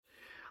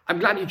I'm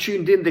glad you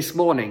tuned in this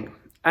morning,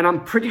 and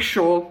I'm pretty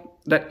sure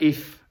that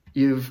if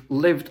you've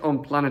lived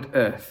on planet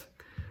Earth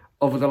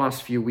over the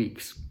last few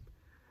weeks,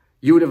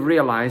 you would have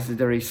realized that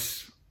there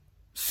is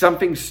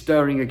something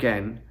stirring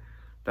again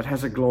that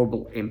has a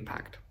global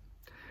impact.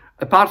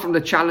 Apart from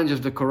the challenge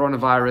of the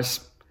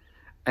coronavirus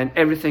and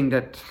everything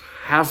that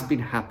has been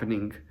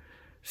happening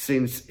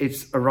since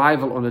its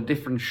arrival on the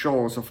different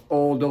shores of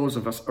all those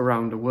of us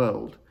around the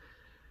world,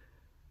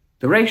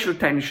 the racial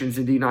tensions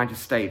in the United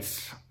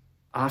States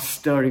are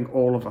stirring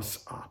all of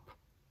us up.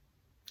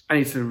 And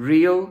it's a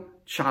real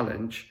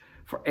challenge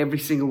for every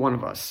single one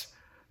of us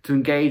to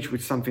engage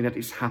with something that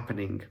is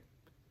happening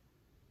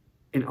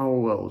in our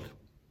world.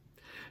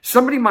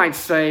 Somebody might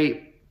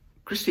say,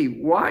 Christy,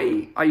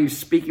 why are you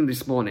speaking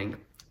this morning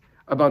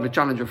about the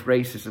challenge of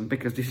racism?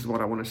 Because this is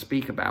what I want to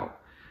speak about.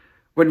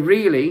 When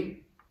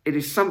really, it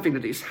is something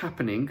that is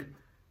happening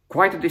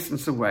quite a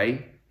distance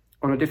away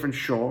on a different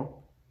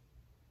shore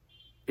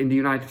in the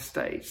United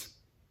States.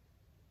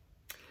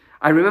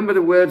 I remember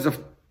the words of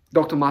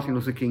Dr. Martin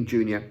Luther King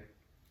Jr.,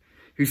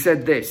 who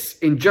said this: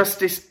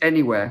 "Injustice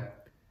anywhere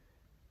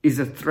is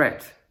a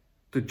threat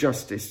to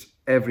justice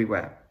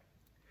everywhere."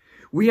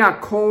 We are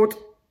caught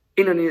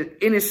in an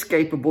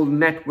inescapable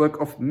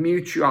network of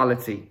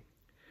mutuality,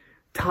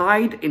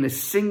 tied in a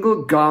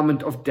single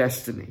garment of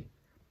destiny.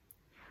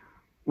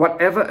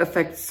 Whatever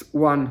affects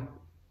one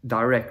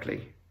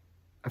directly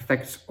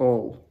affects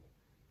all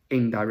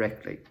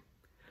indirectly.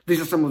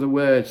 These are some of the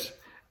words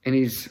in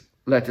his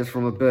letters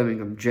from a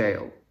Birmingham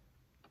jail.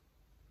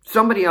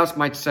 Somebody else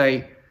might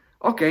say,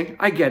 okay,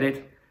 I get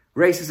it.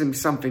 Racism is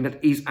something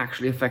that is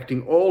actually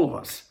affecting all of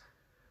us.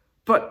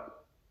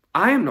 But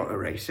I am not a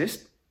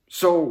racist,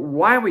 so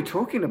why are we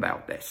talking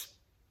about this?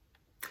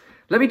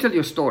 Let me tell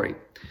you a story.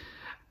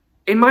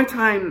 In my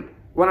time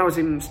when I was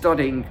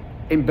studying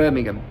in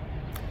Birmingham,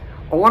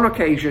 on one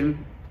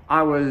occasion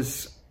I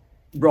was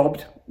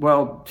robbed.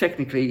 Well,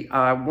 technically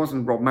I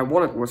wasn't robbed. My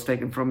wallet was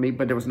taken from me,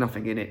 but there was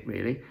nothing in it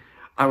really.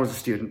 I was a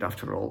student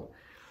after all,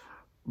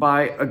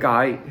 by a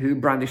guy who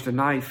brandished a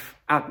knife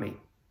at me.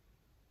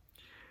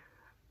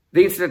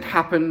 The incident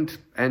happened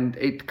and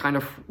it kind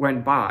of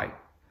went by,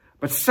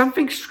 but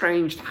something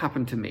strange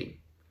happened to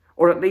me,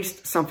 or at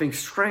least something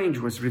strange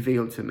was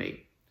revealed to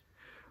me.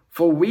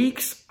 For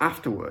weeks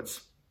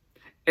afterwards,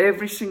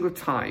 every single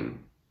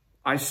time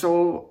I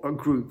saw a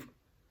group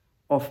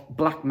of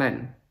black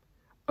men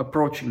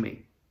approaching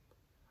me,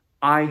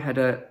 I had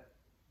an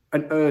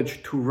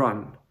urge to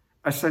run,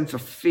 a sense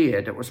of fear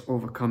that was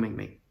overcoming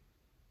me.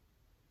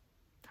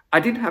 I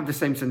didn't have the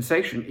same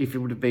sensation if it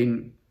would have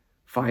been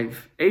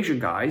 5 Asian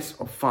guys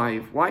or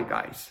 5 white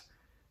guys.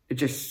 It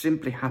just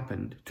simply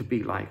happened to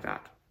be like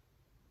that.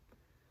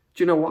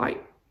 Do you know why?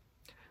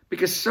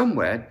 Because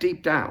somewhere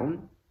deep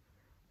down,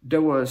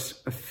 there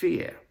was a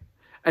fear.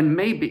 And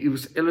maybe it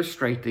was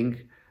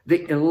illustrating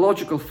the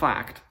illogical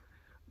fact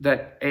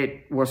that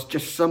it was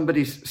just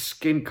somebody's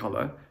skin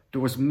color that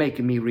was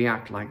making me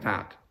react like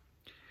that.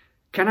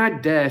 Can I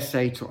dare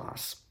say to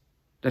us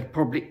that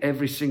probably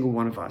every single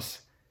one of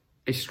us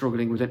is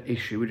struggling with an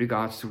issue with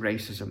regards to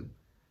racism,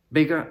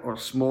 bigger or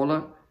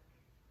smaller,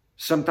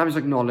 sometimes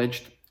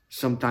acknowledged,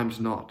 sometimes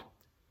not.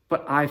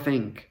 But I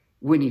think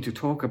we need to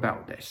talk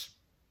about this.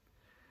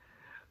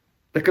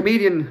 The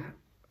comedian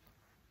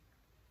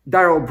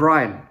Darryl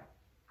O'Brien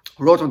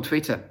wrote on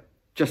Twitter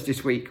just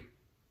this week.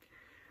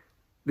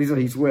 These are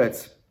his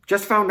words.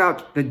 "Just found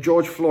out that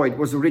George Floyd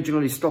was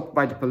originally stopped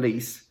by the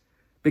police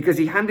because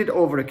he handed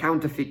over a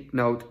counterfeit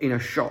note in a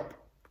shop.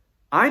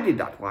 I did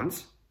that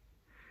once.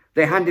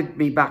 They handed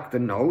me back the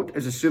note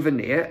as a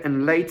souvenir,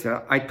 and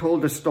later I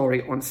told the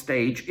story on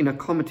stage in a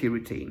comedy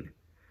routine.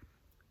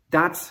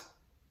 That's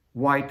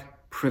white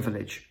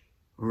privilege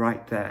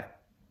right there."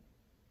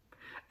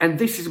 And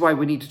this is why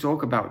we need to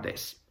talk about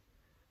this,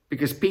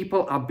 because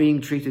people are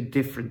being treated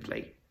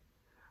differently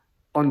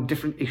on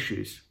different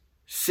issues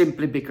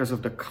simply because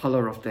of the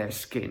color of their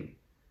skin.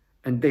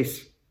 And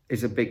this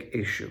is a big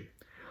issue.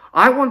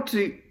 I want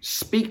to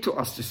speak to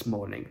us this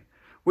morning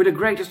with the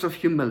greatest of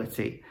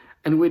humility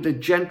and with the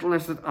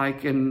gentleness that I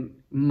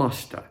can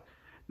muster,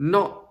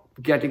 not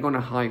getting on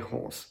a high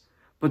horse,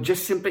 but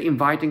just simply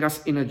inviting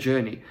us in a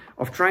journey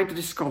of trying to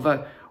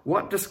discover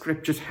what the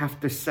scriptures have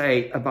to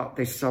say about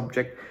this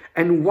subject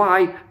and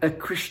why a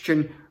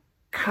Christian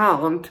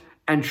can't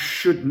and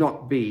should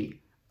not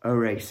be a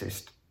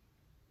racist.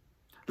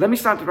 Let me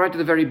start right at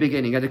the very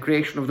beginning, at the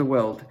creation of the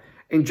world,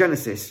 in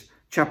Genesis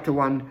chapter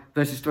 1,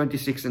 verses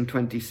 26 and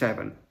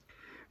 27.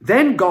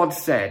 "Then God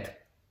said,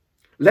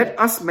 'Let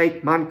us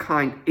make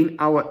mankind in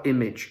our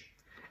image,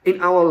 in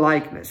our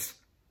likeness,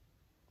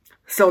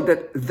 so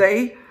that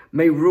they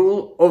may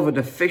rule over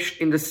the fish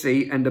in the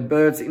sea and the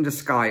birds in the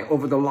sky,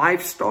 over the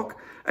livestock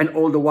and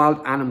all the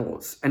wild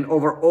animals, and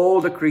over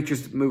all the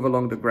creatures that move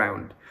along the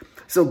ground.'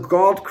 So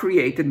God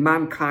created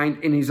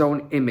mankind in his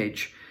own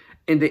image.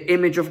 In the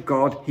image of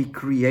God, he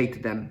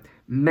created them.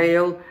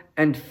 Male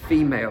and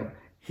female,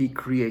 he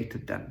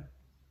created them."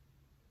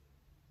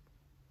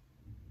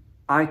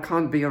 I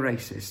can't be a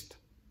racist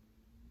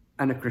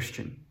and a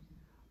Christian.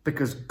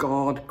 because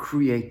God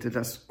created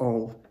us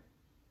all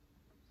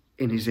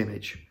in his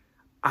image.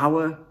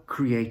 Our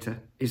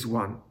Creator is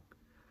one.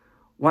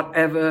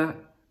 Whatever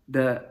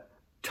the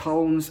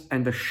tones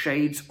and the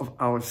shades of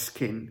our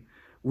skin,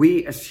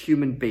 we as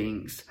human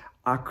beings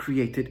are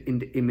created in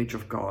the image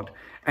of God.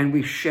 And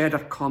we share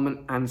that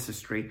common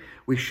ancestry.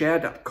 We share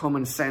that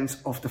common sense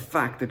of the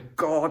fact that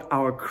God,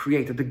 our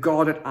Creator, the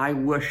God that I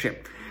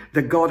worship,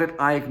 the God that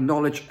I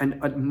acknowledge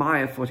and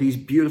admire for his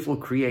beautiful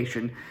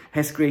creation,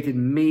 has created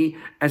me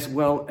as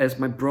well as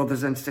my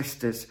brothers and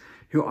sisters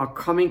who are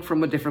coming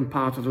from a different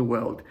part of the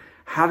world,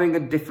 having a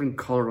different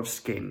color of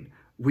skin.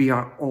 We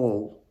are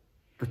all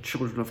the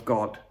children of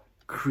God,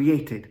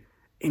 created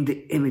in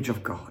the image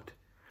of God.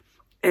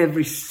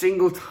 Every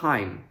single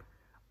time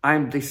I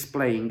am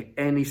displaying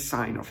any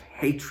sign of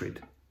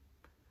hatred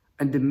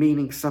and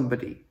demeaning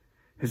somebody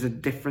who has a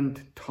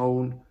different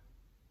tone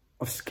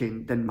of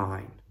skin than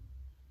mine,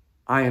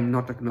 I am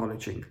not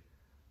acknowledging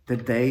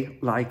that they,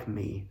 like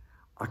me,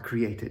 are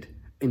created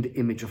in the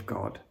image of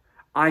God.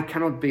 I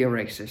cannot be a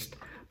racist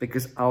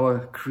because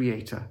our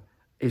Creator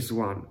is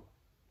one.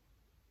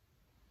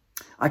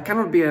 I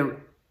cannot be a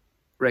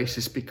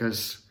racist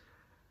because,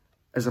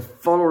 as a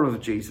follower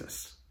of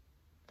Jesus,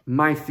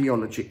 my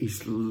theology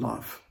is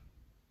love.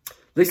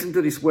 Listen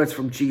to these words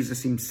from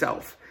Jesus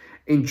himself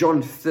in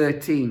John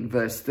 13,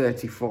 verse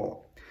 34.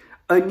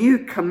 A new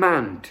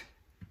command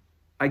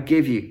I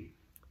give you,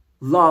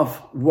 love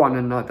one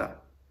another.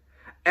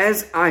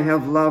 As I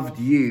have loved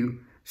you,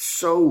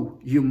 so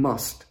you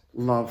must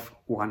love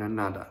one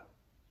another.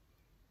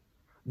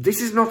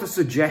 This is not a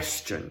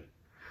suggestion.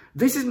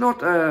 This is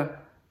not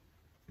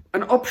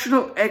an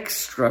optional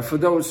extra for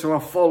those who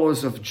are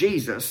followers of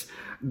Jesus.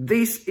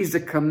 This is a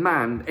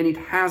command, and it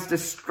has the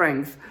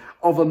strength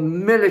of a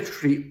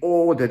military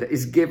order that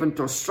is given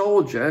to a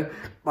soldier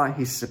by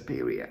his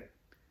superior.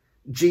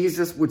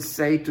 Jesus would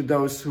say to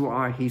those who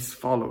are his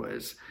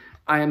followers,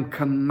 I am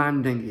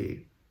commanding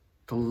you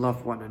to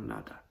love one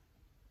another.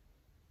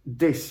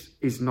 This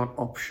is not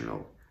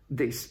optional.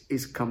 This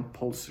is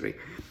compulsory.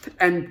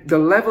 And the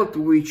level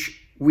to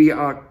which we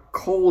are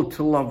called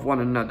to love one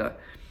another,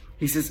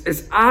 he says,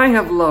 as I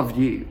have loved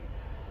you,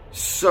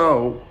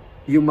 so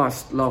you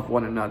must love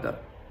one another.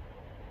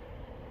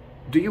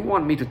 Do you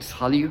want me to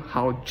tell you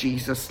how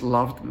Jesus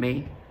loved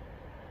me?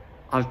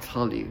 I'll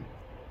tell you.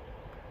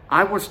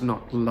 I was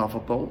not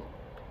lovable.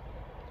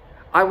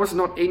 I was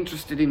not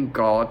interested in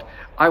God.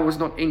 I was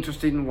not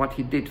interested in what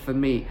he did for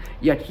me.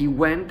 Yet he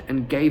went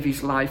and gave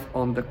his life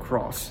on the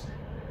cross.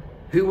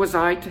 Who was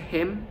I to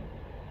him?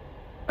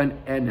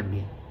 An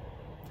enemy.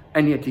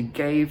 And yet he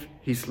gave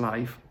his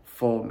life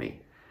for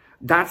me.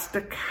 That's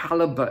the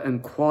caliber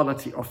and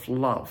quality of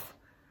love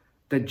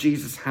that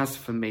Jesus has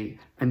for me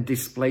and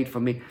displayed for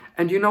me.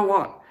 And you know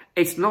what?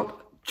 It's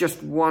not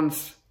just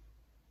once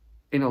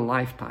in a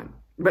lifetime,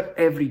 but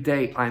every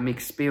day I'm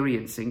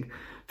experiencing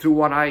through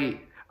what I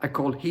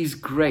call his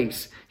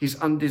grace, his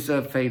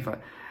undeserved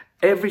favor.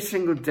 Every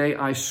single day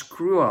I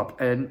screw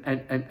up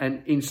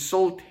and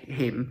insult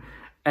him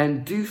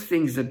and do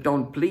things that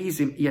don't please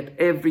him, yet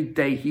every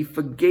day he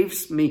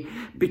forgives me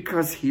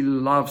because he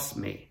loves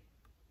me.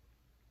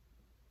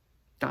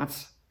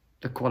 That's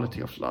the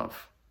quality of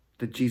love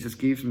that Jesus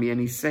gives me. And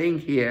he's saying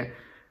here,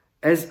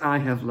 as I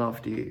have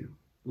loved you,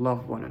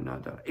 love one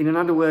another. In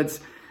other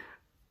words,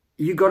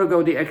 you got to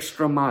go the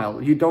extra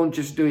mile. You don't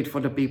just do it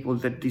for the people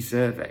that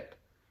deserve it.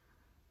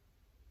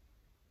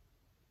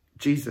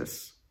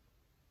 Jesus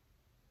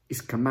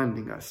is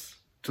commanding us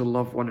to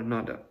love one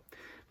another.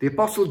 The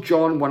Apostle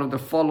John, one of the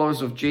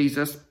followers of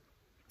Jesus,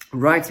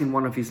 writes in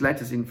one of his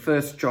letters in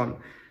 1 John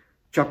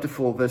chapter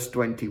 4, verse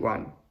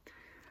 21.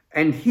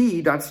 And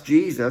he, that's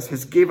Jesus,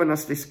 has given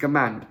us this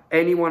command.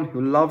 Anyone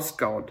who loves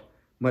God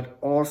must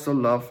also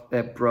love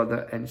their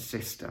brother and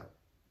sister.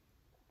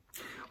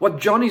 What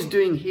John is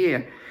doing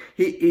here,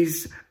 he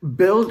is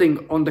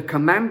building on the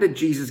command that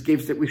Jesus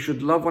gives that we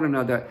should love one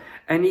another.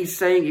 And he's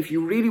saying, if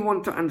you really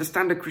want to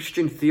understand the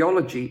Christian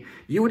theology,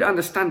 you would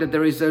understand that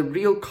there is a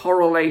real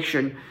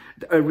correlation,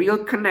 a real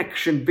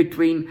connection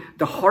between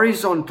the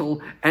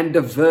horizontal and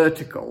the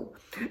vertical.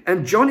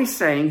 And John is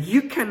saying,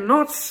 you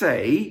cannot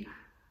say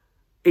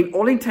in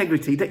all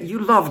integrity that you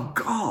love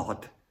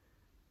God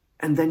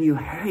and then you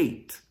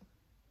hate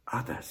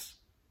others.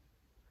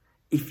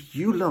 If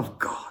you love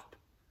God,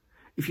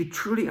 if you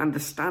truly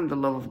understand the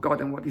love of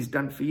God and what he's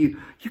done for you,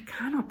 you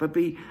cannot but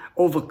be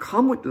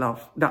overcome with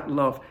love, that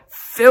love,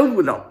 filled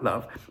with that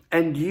love,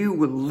 and you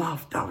will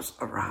love those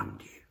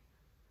around you.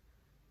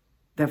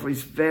 Therefore,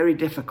 it's very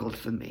difficult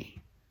for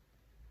me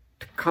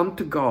to come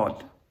to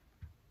God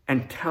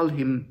and tell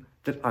him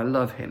that I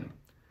love him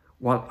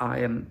while I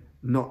am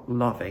not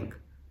loving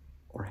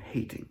or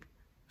hating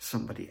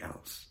somebody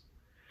else.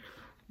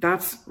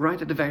 That's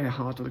right at the very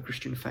heart of the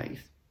Christian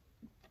faith.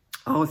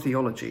 Our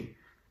theology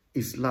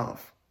is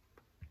love.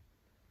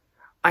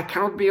 I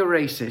cannot be a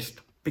racist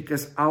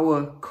because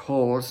our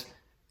cause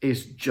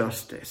is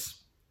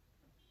justice.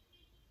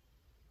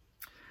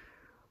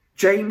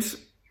 James,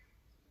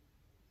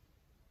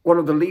 one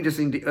of the leaders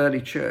in the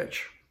early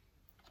church,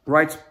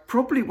 writes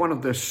probably one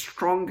of the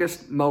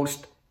strongest,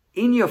 most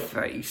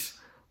in-your-face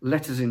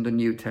letters in the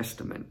New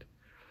Testament.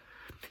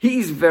 He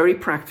is very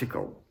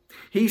practical.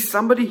 He's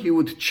somebody who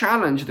would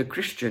challenge the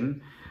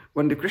Christian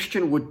when the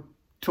Christian would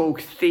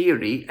talk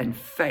theory and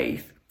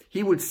faith.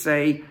 He would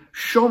say,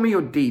 show me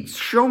your deeds,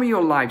 show me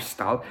your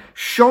lifestyle,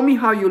 show me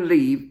how you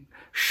live,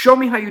 show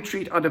me how you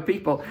treat other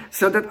people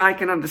so that I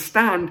can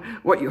understand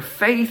what your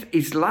faith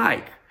is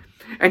like.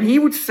 And he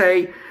would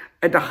say,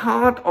 at the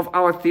heart of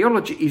our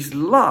theology is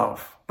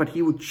love, but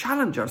he would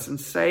challenge us and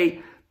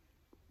say,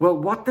 well,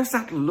 what does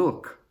that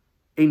look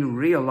in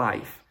real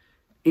life,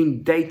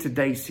 in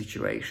day-to-day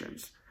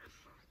situations?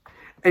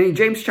 And in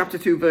James chapter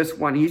 2, verse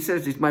 1, he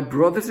says this, my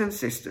brothers and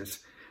sisters,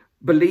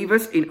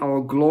 believers in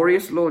our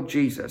glorious Lord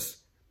Jesus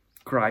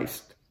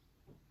Christ,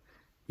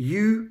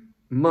 you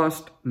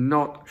must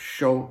not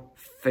show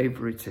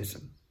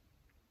favoritism.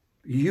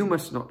 You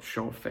must not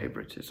show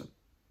favoritism.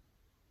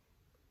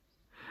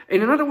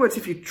 In other words,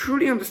 if you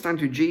truly understand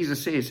who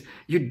Jesus is,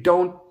 you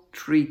don't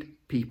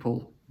treat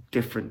people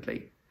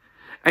differently.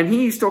 And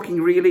he is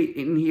talking really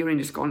in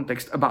this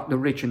context about the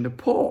rich and the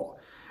poor.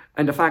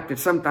 And the fact that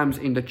sometimes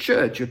in the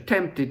church you're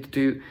tempted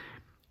to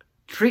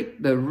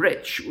treat the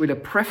rich with a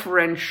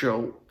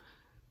preferential,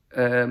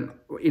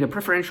 in a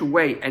preferential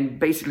way, and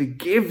basically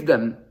give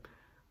them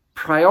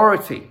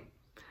priority.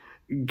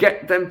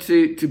 Get them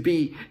to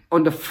be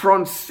on the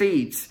front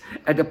seats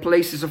at the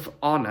places of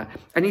honor.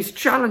 And he's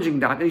challenging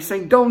that. And he's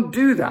saying, don't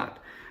do that.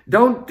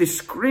 Don't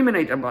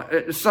discriminate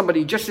about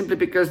somebody just simply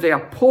because they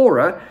are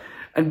poorer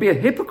and be a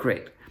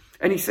hypocrite.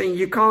 And he's saying,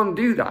 you can't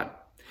do that.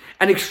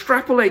 And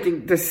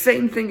extrapolating, the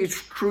same thing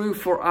is true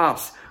for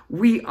us.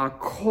 We are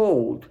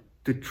called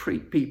to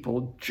treat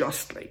people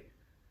justly.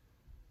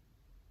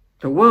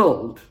 The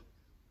world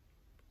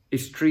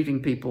is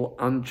treating people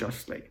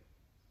unjustly.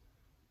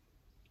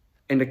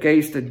 In the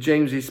case that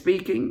James is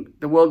speaking,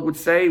 the world would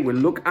say, we'll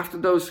look after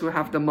those who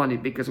have the money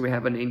because we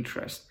have an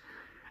interest.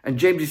 And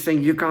James is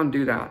saying, you can't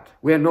do that.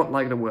 We are not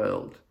like the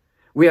world.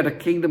 We are the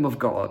kingdom of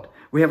God.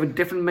 We have a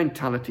different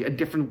mentality, a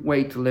different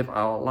way to live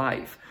our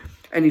life.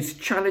 And it's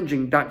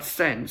challenging that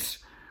sense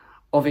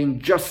of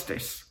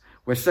injustice,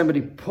 where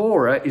somebody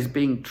poorer is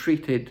being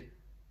treated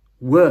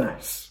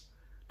worse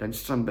than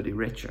somebody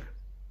richer.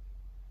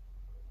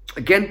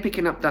 Again,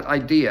 picking up that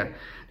idea,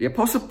 the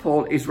Apostle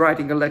Paul is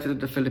writing a letter to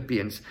the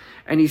Philippians,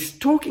 and he's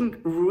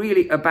talking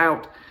really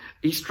about,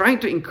 he's trying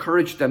to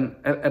encourage them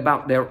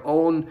about their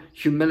own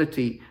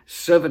humility,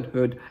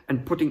 servanthood,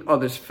 and putting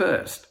others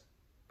first,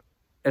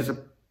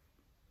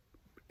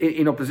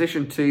 in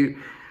opposition to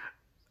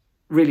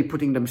really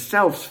putting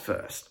themselves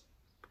first.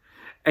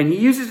 And he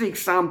uses the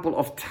example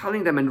of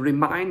telling them and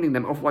reminding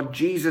them of what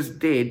Jesus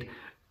did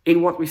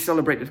in what we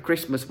celebrate at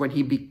Christmas when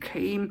he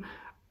became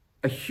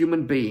a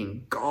human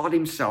being. God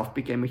himself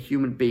became a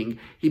human being.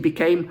 He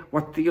became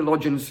what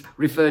theologians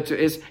refer to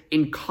as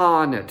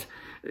incarnate.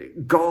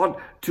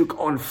 God took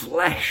on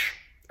flesh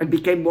and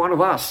became one of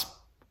us.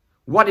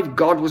 What if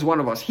God was one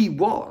of us? He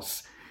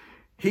was.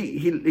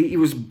 He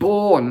was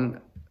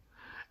born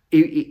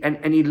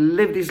and he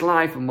lived his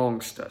life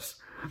amongst us.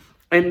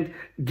 And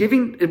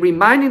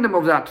reminding them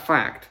of that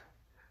fact,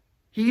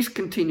 he's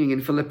continuing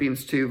in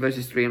Philippians 2,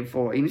 verses 3 and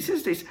 4. And he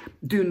says this,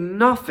 do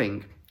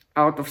nothing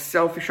out of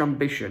selfish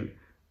ambition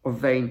or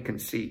vain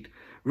conceit.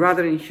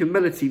 Rather, in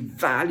humility,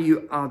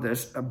 value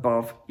others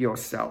above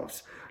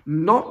yourselves,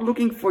 not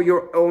looking for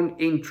your own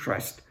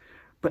interest,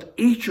 but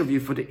each of you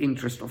for the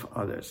interest of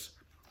others.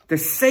 The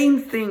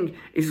same thing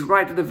is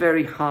right at the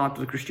very heart of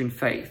the Christian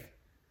faith.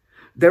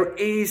 There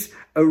is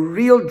a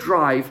real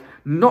drive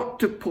not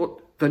to put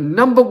the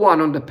number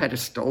one on the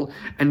pedestal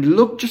and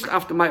look just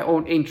after my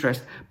own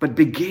interest, but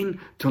begin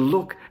to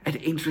look at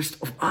the interest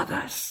of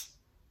others.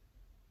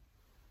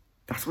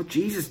 That's what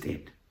Jesus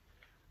did.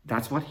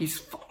 That's what his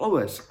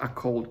followers are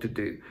called to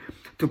do.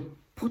 To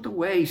put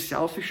away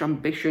selfish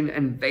ambition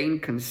and vain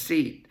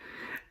conceit,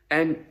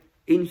 and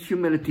in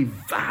humility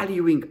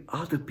valuing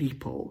other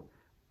people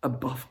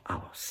above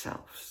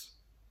ourselves.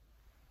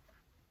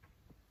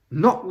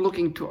 Not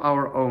looking to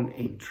our own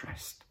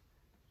interest,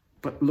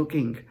 but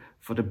looking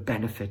for the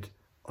benefit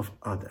of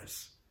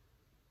others.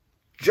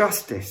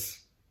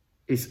 Justice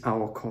is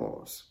our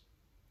cause.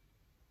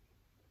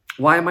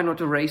 Why am I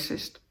not a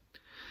racist?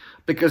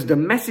 Because the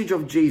message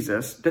of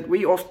Jesus that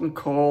we often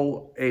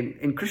call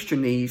in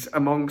Christianese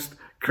amongst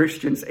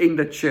Christians in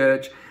the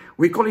church,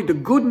 we call it the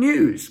good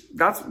news.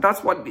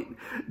 That's what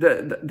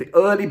the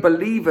early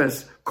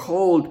believers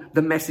called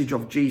the message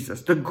of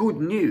Jesus, the good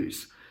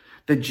news.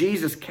 That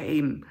Jesus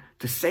came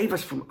to save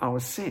us from our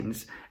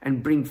sins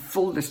and bring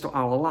fullness to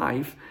our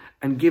life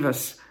and give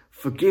us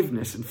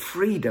forgiveness and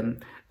freedom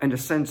and a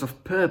sense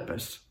of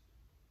purpose.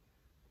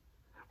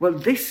 Well,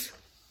 this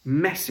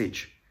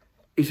message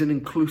is an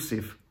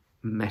inclusive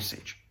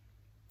message.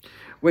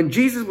 When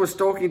Jesus was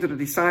talking to the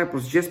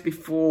disciples just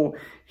before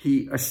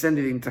he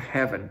ascended into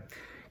heaven,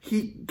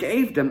 he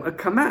gave them a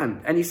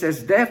command, and he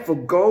says, therefore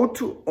go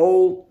to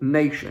all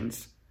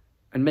nations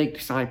and make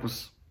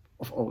disciples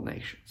of all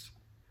nations.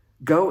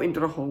 Go into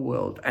the whole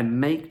world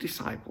and make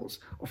disciples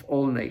of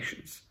all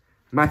nations,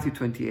 Matthew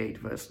 28,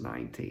 verse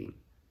 19.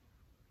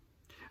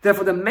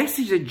 Therefore, the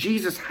message that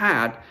Jesus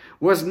had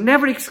was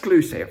never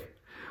exclusive,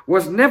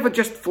 was never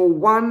just for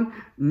one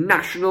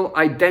national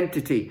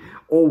identity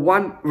or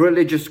one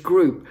religious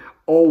group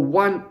or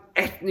one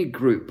ethnic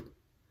group.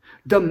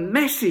 The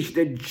message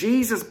that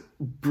Jesus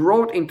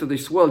brought into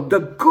this world, the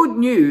good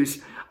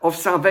news of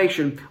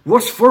salvation,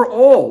 was for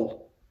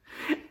all.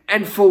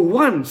 And for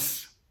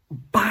once,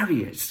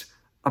 barriers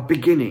are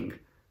beginning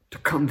to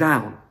come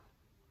down.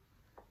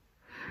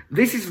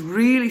 This is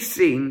really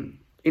seen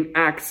in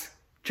Acts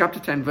chapter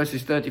 10,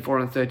 verses 34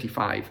 and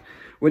 35,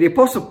 where the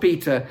Apostle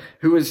Peter,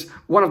 who was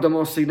one of the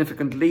most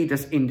significant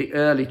leaders in the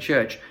early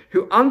church,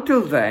 who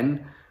until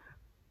then,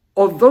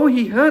 although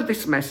he heard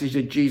this message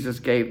that Jesus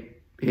gave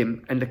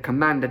him and the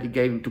command that he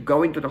gave him to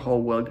go into the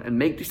whole world and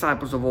make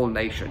disciples of all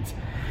nations,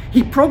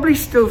 he probably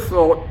still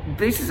thought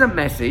this is a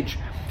message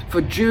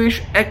for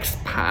Jewish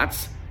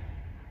expats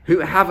who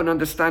have an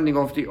understanding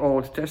of the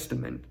Old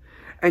Testament.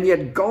 And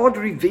yet God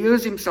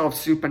reveals himself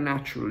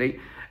supernaturally,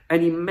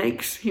 and he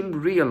makes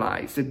him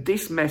realize that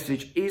this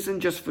message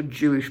isn't just for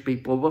Jewish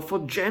people, but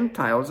for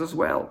Gentiles as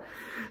well.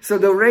 So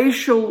the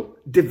racial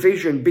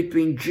division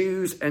between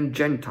Jews and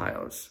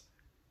Gentiles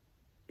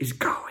is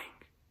going.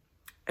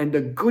 And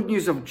the good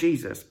news of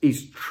Jesus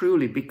is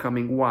truly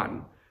becoming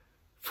one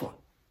for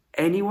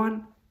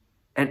anyone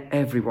and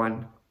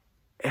everyone,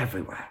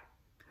 everywhere.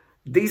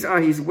 These are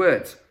his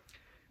words.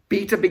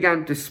 Peter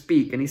began to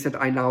speak and he said,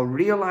 I now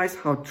realize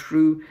how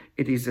true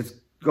it is that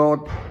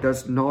God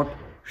does not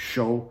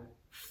show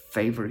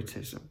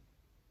favoritism.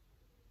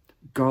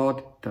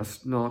 God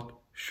does not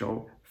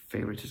show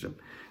favoritism.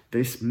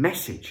 This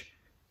message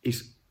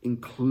is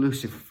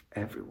inclusive of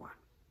everyone.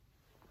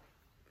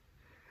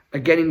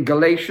 Again in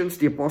Galatians,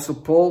 the Apostle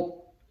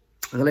Paul,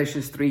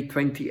 Galatians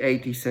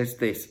 3:28, he says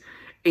this,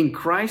 in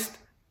Christ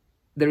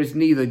there is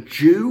neither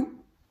Jew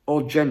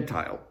or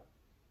Gentile,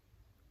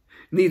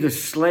 neither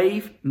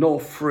slave nor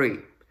free,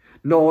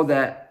 nor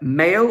the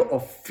male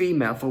or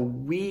female, for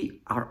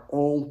we are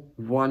all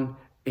one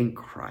in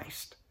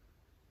Christ.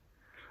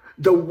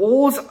 The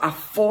walls are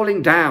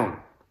falling down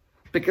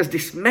because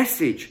this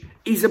message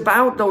is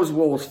about those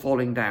walls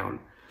falling down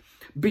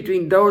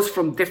between those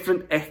from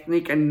different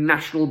ethnic and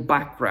national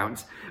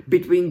backgrounds,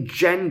 between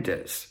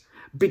genders,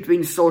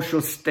 between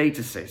social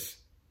statuses.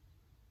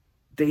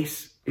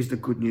 This is the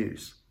good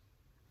news,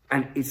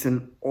 and it's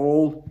an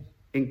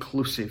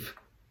all-inclusive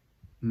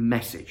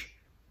message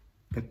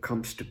that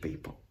comes to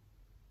people.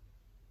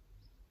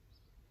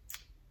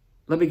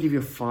 Let me give you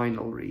a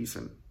final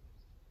reason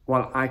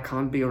why I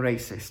can't be a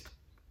racist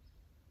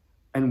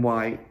and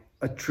why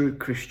a true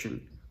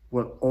Christian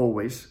will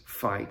always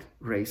fight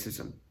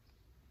racism.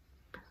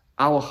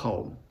 Our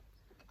home,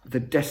 the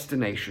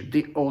destination,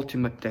 the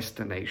ultimate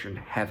destination,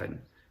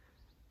 heaven,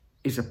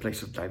 is a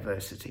place of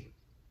diversity.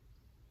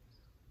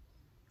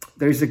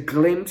 There is a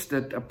glimpse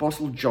that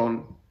Apostle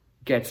John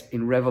gets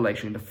in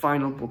Revelation, in the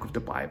final book of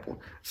the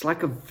Bible. It's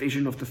like a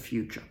vision of the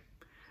future.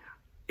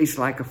 It's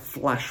like a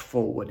flash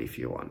forward, if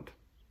you want,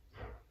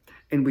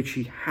 in which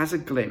he has a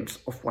glimpse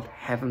of what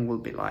heaven will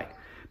be like.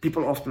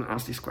 People often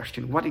ask this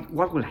question,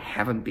 what will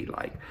heaven be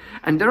like?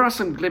 And there are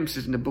some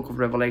glimpses in the book of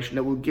Revelation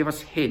that will give us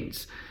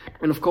hints.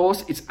 And of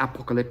course, it's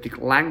apocalyptic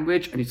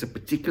language and it's a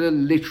particular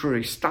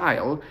literary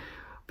style,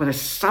 but there's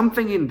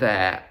something in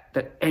there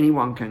that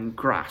anyone can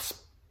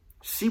grasp.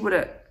 See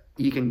whether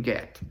you can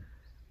get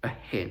a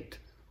hint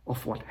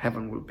of what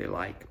heaven will be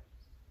like.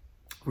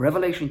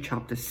 Revelation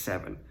chapter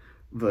 7,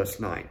 verse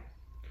 9.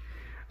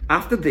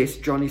 After this,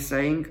 John is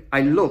saying,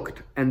 I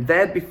looked, and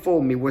there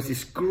before me was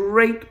this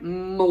great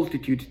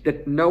multitude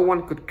that no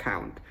one could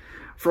count,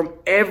 from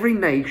every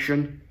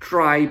nation,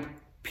 tribe,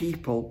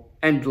 people,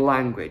 and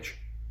language.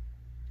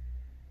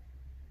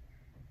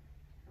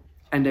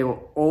 And they were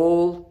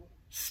all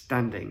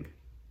standing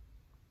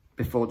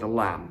before the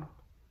Lamb.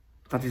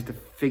 That is the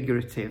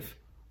figurative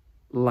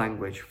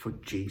language for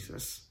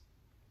Jesus.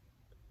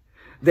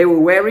 They were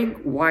wearing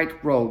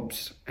white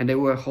robes, and they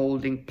were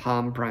holding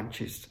palm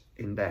branches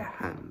in their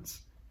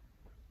hands.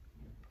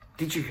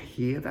 Did you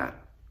hear that?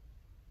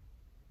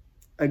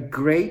 A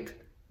great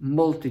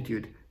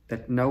multitude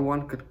that no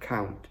one could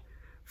count,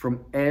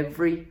 from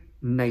every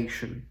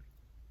nation,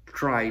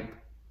 tribe,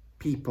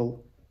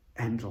 people,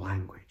 and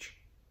language.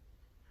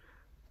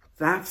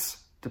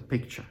 That's the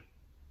picture.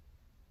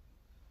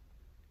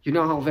 You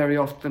know how very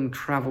often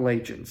travel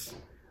agents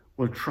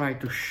will try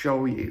to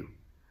show you,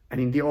 and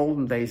in the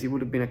olden days it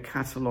would have been a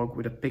catalogue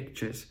with the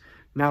pictures.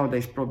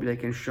 Nowadays probably they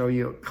can show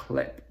you a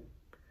clip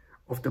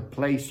of the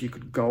place you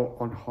could go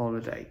on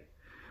holiday.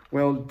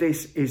 Well,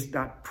 this is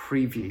that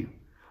preview.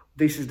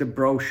 This is the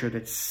brochure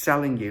that's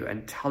selling you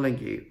and telling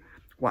you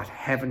what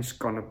heaven's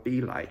gonna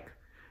be like.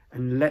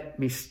 And let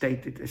me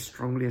state it as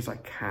strongly as I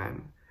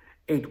can.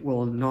 It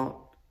will not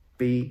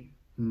be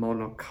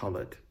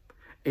monocolored.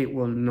 It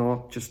will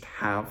not just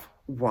have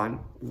one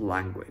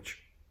language.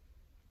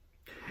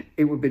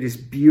 It will be this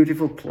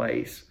beautiful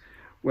place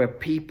where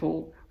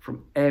people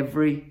from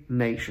every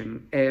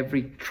nation,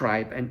 every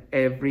tribe, and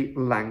every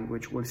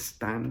language will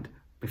stand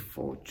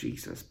before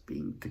Jesus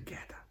being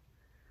together.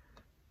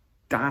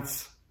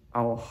 That's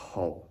our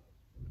home.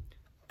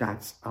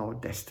 That's our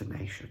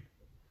destination.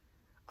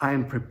 I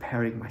am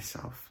preparing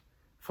myself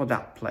for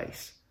that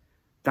place.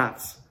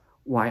 That's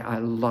why I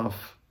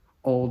love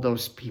all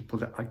those people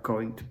that are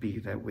going to be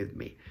there with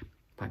me,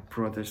 my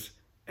brothers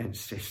and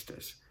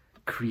sisters,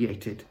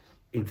 created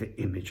in the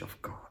image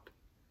of God.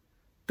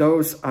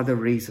 Those are the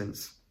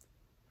reasons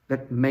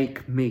that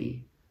make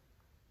me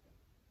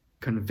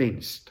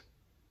convinced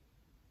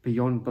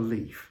beyond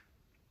belief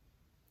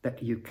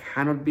that you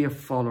cannot be a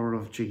follower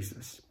of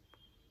Jesus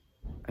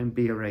and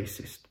be a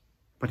racist.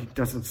 But it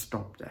doesn't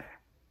stop there.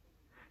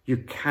 You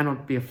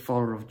cannot be a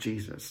follower of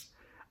Jesus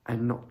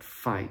and not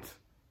fight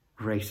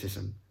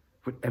racism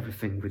with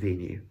everything within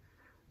you.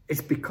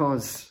 It's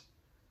because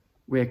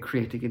we're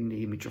created in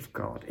the image of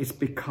God. It's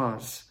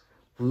because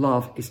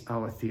love is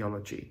our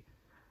theology.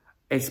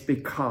 It's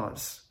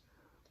because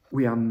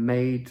we are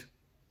made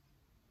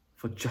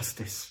for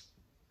justice.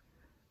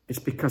 It's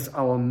because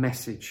our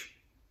message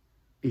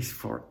is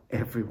for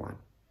everyone.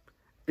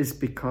 It's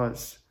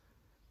because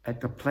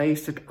at the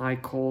place that I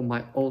call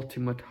my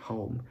ultimate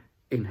home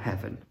in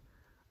heaven,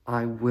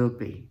 I will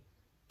be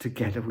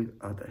together with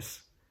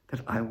others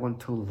that I want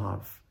to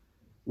love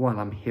while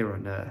I'm here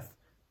on earth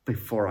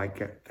before I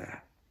get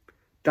there.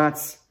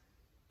 That's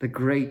the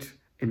great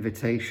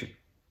invitation.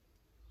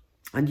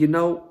 And you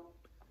know,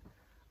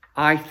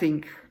 I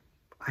think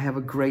I have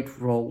a great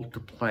role to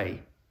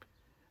play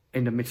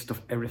in the midst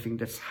of everything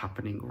that's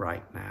happening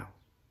right now.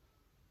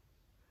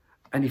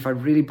 And if I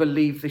really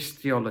believe this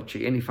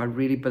theology, and if I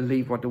really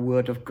believe what the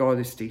Word of God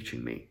is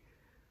teaching me,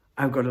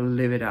 I've got to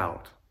live it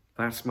out.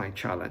 That's my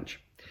challenge.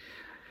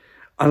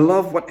 I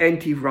love what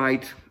N.T.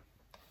 Wright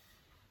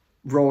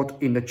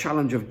wrote in The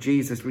Challenge of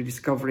Jesus,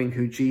 rediscovering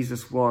who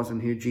Jesus was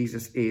and who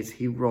Jesus is.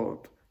 He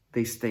wrote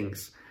these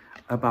things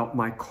about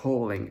my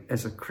calling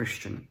as a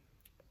Christian,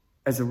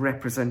 as a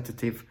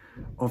representative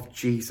of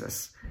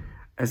Jesus,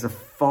 as a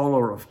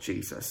follower of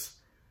Jesus,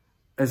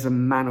 as a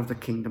man of the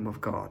kingdom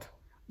of God.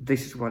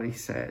 This is what he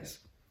says.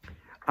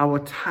 Our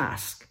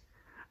task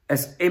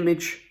as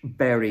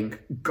image-bearing,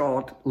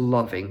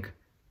 God-loving,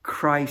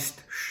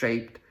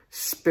 Christ-shaped,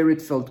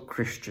 Spirit-filled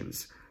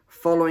Christians,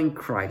 following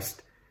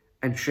Christ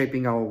and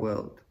shaping our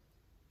world,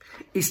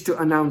 is to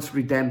announce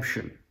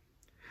redemption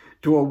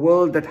to a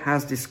world that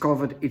has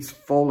discovered its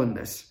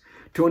fallenness,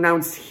 to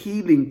announce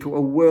healing to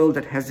a world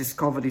that has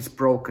discovered its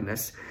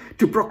brokenness,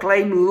 to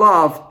proclaim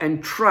love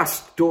and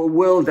trust to a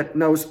world that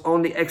knows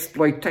only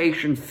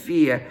exploitation,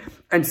 fear,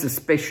 and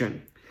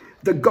suspicion.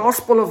 The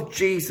gospel of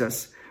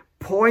Jesus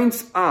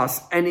points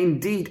us and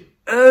indeed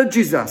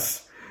urges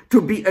us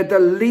to be at the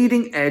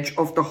leading edge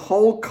of the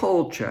whole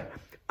culture,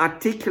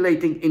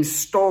 articulating in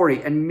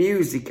story and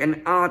music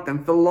and art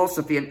and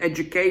philosophy and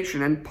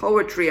education and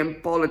poetry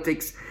and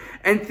politics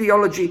and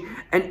theology,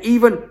 and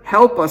even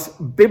help us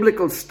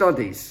biblical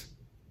studies,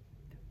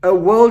 a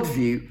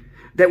worldview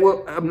that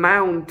will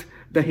amount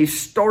the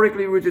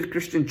historically rooted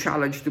Christian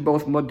challenge to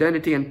both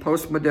modernity and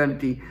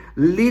postmodernity,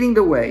 leading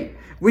the way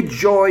with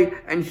joy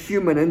and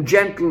human and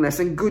gentleness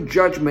and good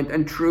judgment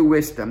and true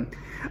wisdom.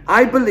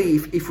 I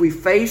believe if we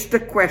face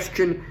the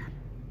question,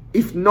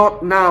 if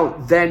not now,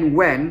 then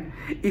when,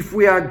 if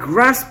we are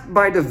grasped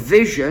by the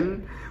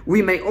vision,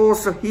 we may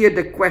also hear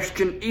the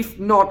question, if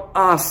not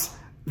us,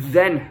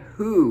 then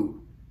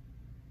who?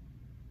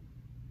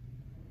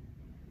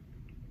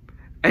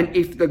 And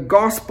if the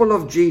gospel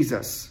of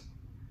Jesus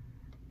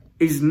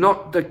is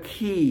not the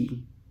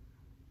key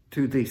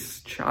to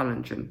this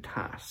challenge and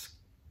task,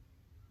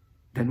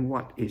 then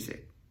what is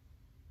it?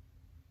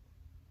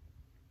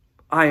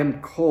 I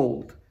am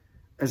called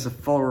as a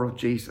follower of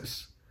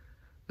Jesus,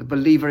 the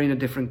believer in a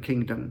different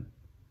kingdom,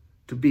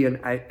 to be an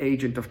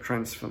agent of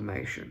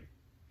transformation.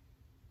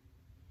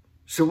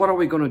 So what are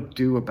we going to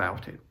do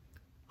about it?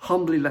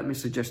 Humbly, let me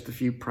suggest a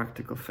few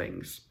practical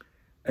things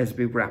as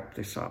we wrap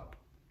this up.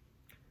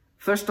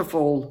 First of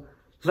all,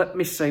 let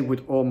me say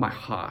with all my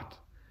heart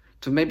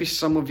to maybe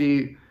some of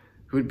you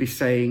who would be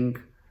saying,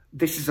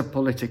 this is a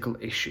political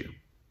issue.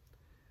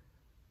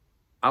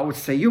 I would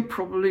say you're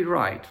probably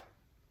right.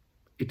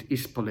 It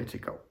is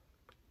political,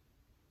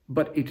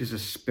 but it is a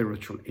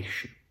spiritual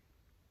issue.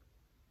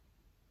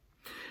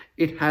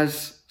 It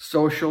has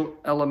social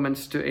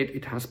elements to it.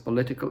 It has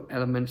political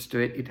elements to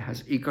it. It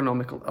has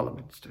economical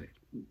elements to it.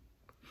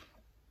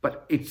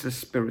 But it's a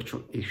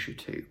spiritual issue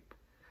too.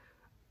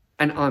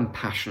 And I'm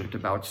passionate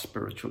about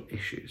spiritual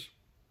issues.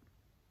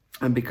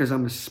 And because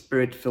I'm a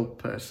spirit-filled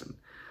person,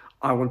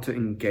 I want to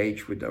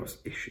engage with those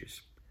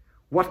issues.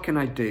 What can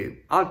I do?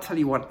 I'll tell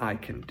you what I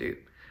can do.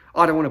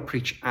 I don't want to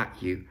preach at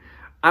you.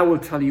 I will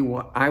tell you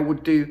what I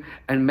would do,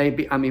 and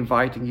maybe I'm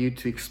inviting you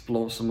to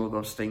explore some of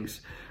those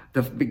things.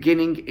 The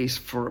beginning is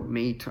for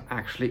me to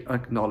actually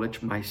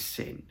acknowledge my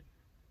sin,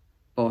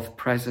 both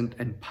present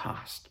and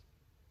past,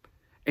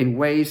 in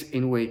ways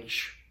in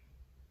which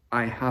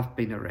I have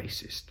been a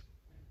racist.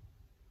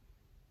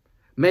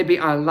 Maybe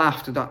I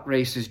laughed at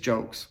racist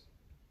jokes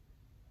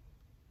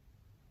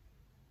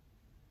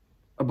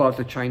about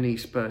the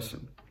Chinese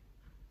person.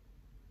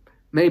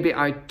 Maybe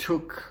I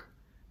took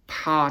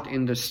part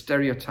in the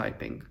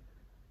stereotyping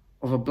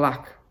of a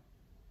black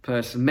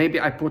person. Maybe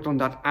I put on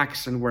that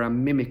accent where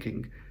I'm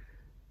mimicking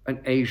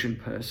an Asian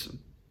person.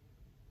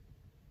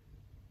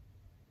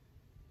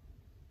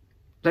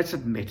 Let's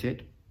admit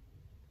it.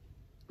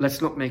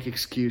 Let's not make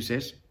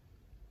excuses.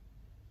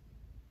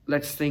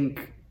 Let's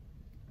think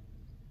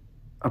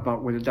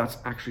about whether that's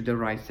actually the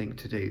right thing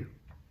to do.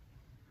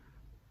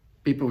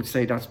 People would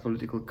say that's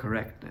political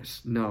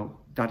correctness. No,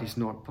 that is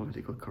not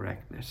political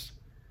correctness.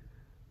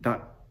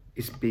 That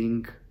is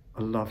being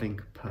a loving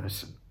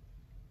person,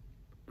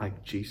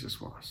 like Jesus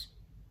was.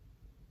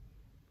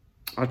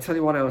 I'll tell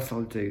you what else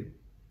I'll do.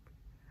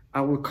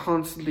 I will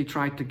constantly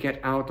try to get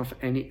out of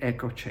any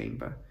echo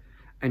chamber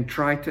and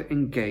try to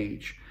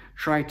engage,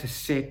 try to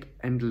sit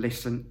and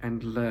listen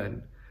and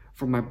learn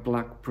from my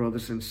black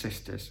brothers and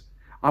sisters.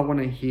 I want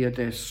to hear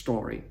their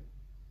story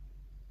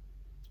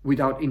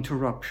without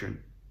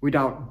interruption,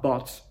 without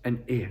buts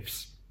and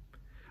ifs.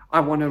 I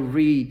want to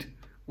read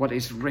what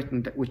is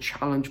written that will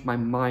challenge my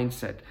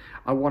mindset.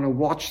 I want to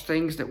watch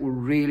things that will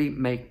really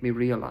make me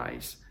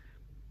realize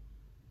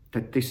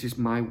that this is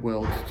my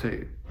world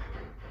too.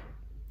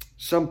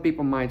 Some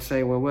people might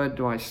say, well, where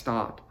do I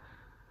start?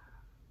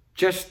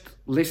 Just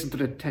listen to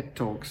the TED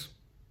Talks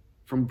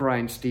from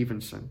Brian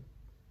Stevenson.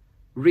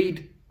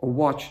 Read or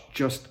watch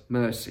Just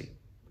Mercy,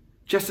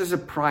 just as a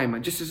primer,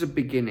 just as a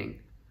beginning.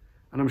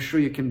 And I'm sure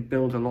you can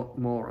build a lot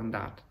more on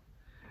that.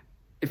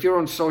 If you're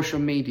on social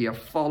media,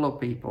 follow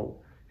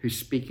people who are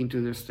speaking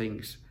to those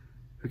things,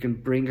 who can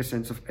bring a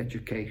sense of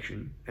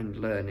education and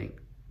learning.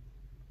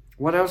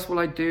 What else will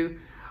I do?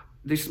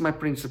 This is my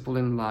principle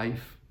in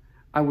life.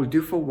 I will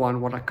do for one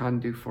what I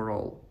can't do for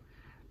all.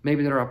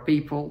 Maybe there are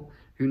people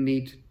who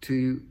need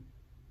to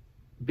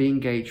be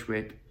engaged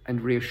with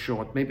and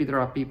reassured. Maybe there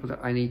are people that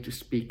I need to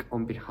speak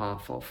on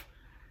behalf of.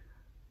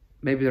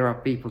 Maybe there are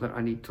people that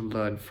I need to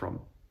learn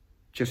from.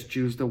 Just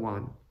choose the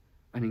one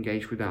and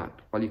engage with that.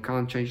 While you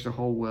can't change the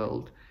whole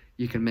world,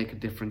 you can make a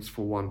difference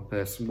for one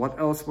person. What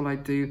else will I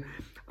do?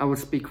 I will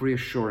speak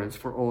reassurance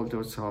for all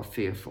those who are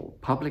fearful,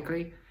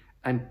 publicly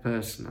and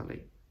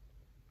personally.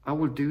 I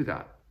will do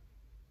that,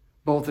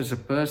 both as a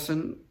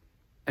person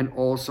and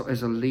also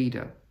as a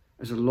leader,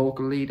 as a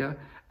local leader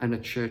and a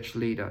church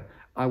leader.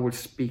 I will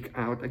speak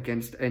out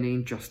against any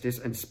injustice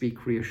and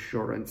speak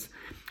reassurance.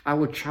 I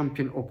will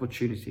champion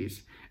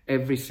opportunities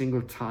every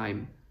single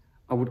time.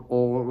 I would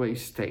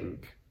always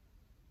think,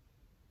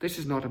 this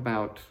is not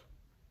about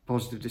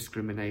positive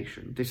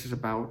discrimination. This is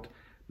about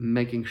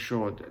making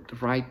sure that the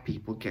right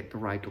people get the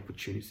right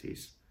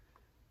opportunities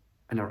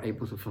and are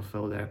able to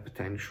fulfill their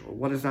potential.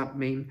 What does that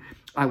mean?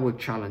 I will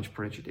challenge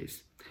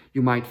prejudice.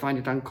 You might find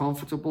it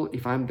uncomfortable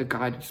if I'm the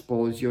guy that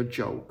spoils your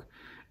joke,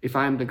 if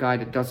I'm the guy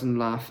that doesn't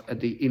laugh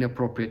at the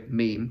inappropriate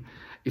meme,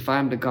 if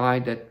I'm the guy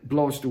that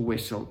blows the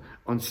whistle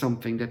on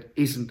something that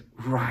isn't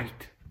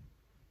right.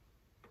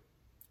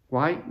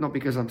 Why? Not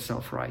because I'm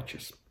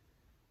self-righteous,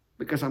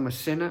 because I'm a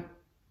sinner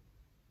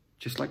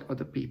just like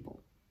other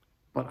people,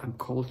 but I'm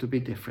called to be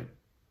different.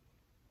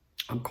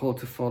 I'm called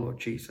to follow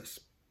Jesus.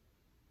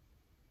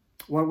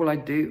 What will I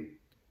do?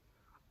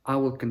 I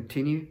will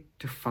continue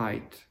to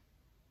fight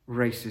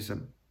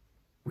racism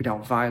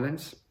without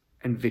violence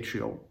and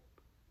vitriol.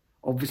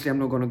 Obviously, I'm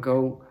not going to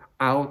go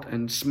out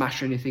and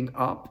smash anything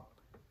up,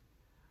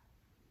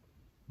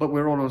 but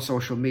we're all on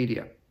social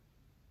media.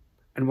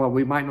 And while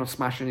we might not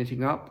smash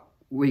anything up,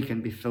 we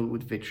can be filled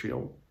with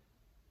vitriol.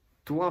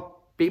 To our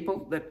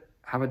people that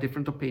have a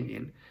different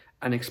opinion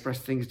and express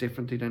things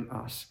differently than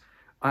us,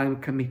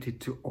 I'm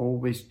committed to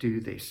always do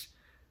this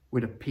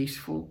with a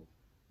peaceful,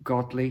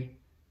 godly,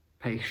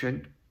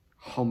 patient,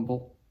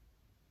 humble,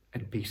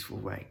 and peaceful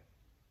way.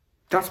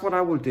 That's what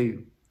I will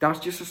do. That's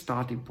just a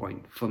starting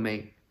point for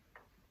me.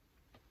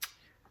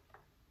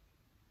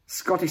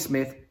 Scotty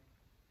Smith,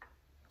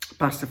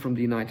 pastor from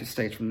the United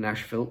States, from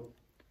Nashville,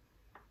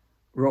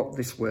 wrote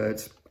these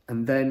words,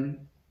 and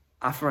then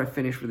after I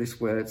finish with these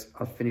words,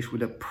 I'll finish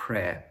with a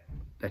prayer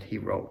that he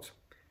wrote.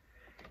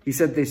 He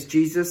said this: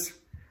 Jesus,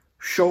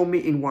 show me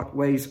in what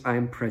ways I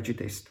am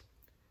prejudiced,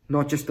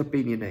 not just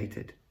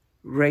opinionated,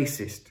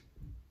 racist,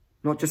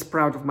 not just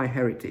proud of my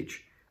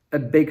heritage, a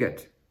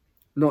bigot,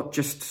 not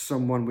just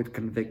someone with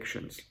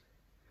convictions.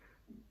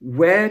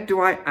 Where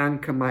do I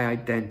anchor my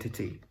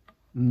identity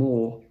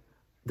more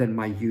than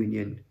my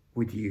union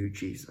with you,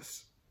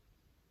 Jesus?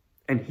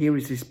 And here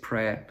is his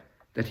prayer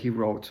that he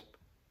wrote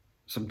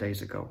some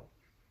days ago.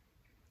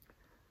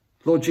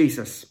 Lord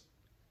Jesus,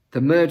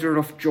 the murder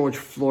of George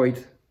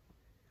Floyd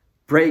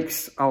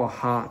breaks our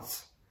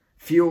hearts,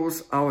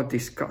 fuels our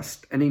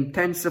disgust, and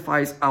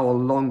intensifies our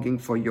longing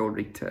for your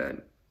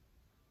return.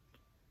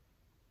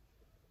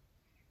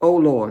 O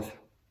Lord,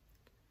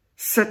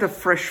 set a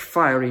fresh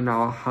fire in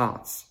our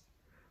hearts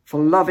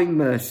for loving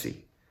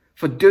mercy,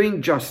 for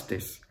doing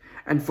justice,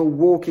 and for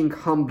walking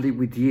humbly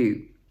with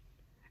you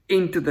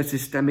into the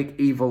systemic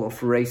evil of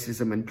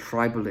racism and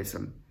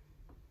tribalism.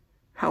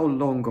 How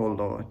long, O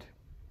Lord?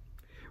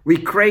 We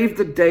crave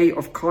the day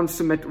of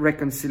consummate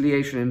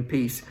reconciliation and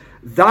peace,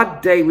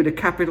 that day with a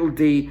capital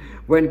D,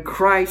 when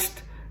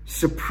Christ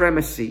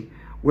supremacy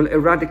will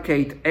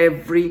eradicate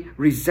every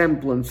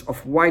resemblance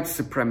of white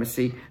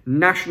supremacy,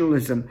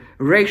 nationalism,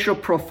 racial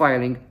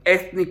profiling,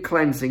 ethnic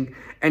cleansing,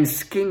 and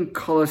skin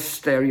color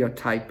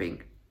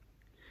stereotyping.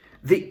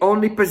 The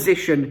only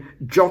position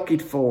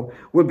jockeyed for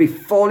will be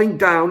falling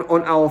down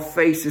on our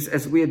faces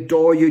as we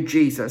adore you,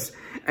 Jesus,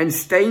 and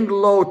staying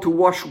low to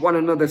wash one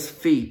another's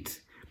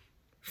feet.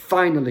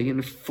 Finally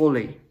and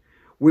fully,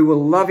 we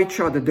will love each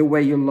other the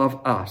way you love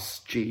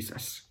us,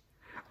 Jesus.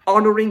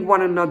 Honoring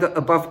one another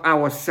above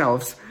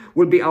ourselves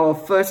will be our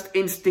first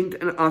instinct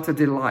and utter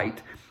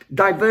delight.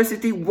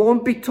 Diversity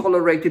won't be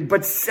tolerated,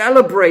 but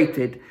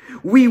celebrated.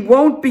 We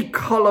won't be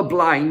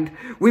colorblind.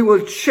 We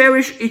will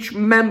cherish each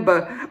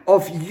member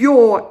of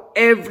your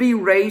every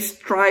race,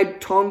 tribe,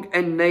 tongue,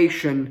 and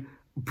nation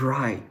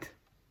bride.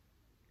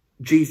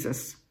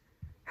 Jesus,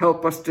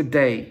 help us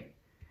today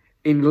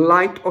in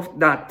light of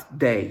that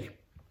day.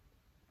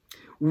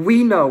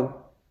 We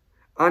know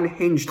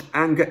unhinged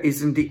anger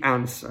isn't the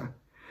answer.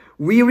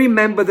 We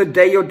remember the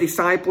day your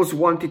disciples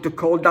wanted to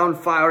call down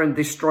fire and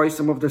destroy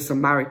some of the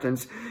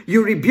Samaritans.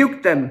 You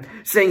rebuked them,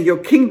 saying your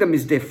kingdom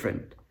is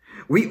different.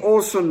 We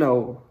also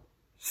know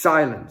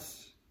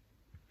silence,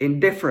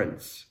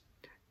 indifference,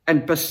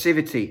 and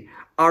passivity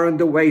aren't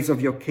the ways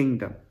of your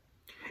kingdom.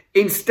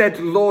 Instead,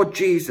 Lord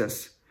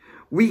Jesus,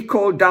 we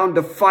call down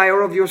the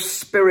fire of your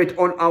Spirit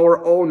on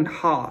our own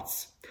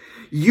hearts.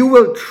 You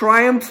will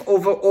triumph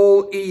over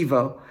all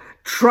evil,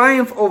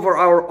 triumph over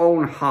our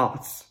own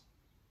hearts.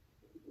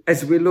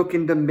 As we look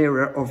in the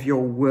mirror of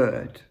your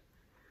word,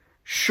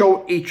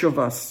 show each of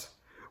us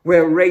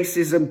where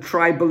racism,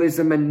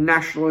 tribalism, and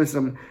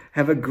nationalism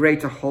have a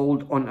greater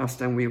hold on us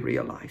than we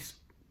realize.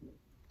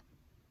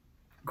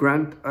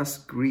 Grant us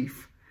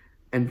grief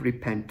and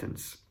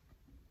repentance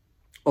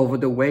over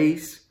the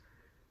ways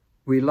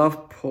we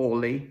love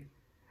poorly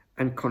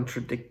and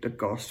contradict the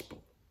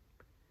gospel.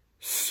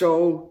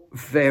 So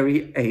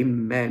very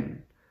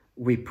amen,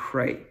 we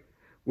pray,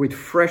 with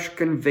fresh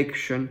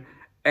conviction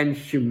and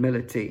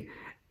humility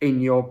in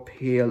your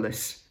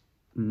peerless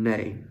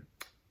name.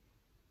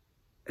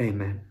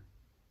 Amen.